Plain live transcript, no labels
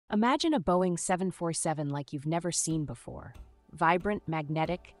Imagine a Boeing 747 like you've never seen before. Vibrant,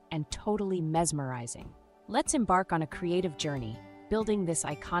 magnetic, and totally mesmerizing. Let's embark on a creative journey, building this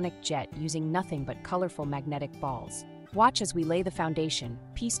iconic jet using nothing but colorful magnetic balls. Watch as we lay the foundation,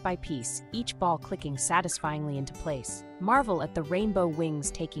 piece by piece, each ball clicking satisfyingly into place. Marvel at the rainbow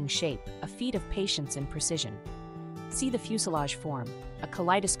wings taking shape, a feat of patience and precision. See the fuselage form, a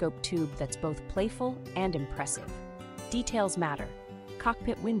kaleidoscope tube that's both playful and impressive. Details matter.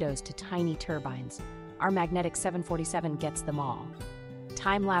 Cockpit windows to tiny turbines. Our magnetic 747 gets them all.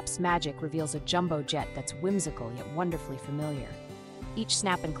 Time-lapse magic reveals a jumbo jet that's whimsical yet wonderfully familiar. Each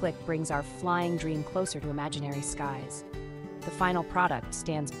snap and click brings our flying dream closer to imaginary skies. The final product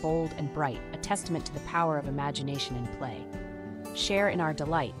stands bold and bright, a testament to the power of imagination and play. Share in our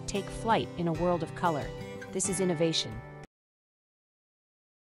delight, take flight in a world of color. This is innovation,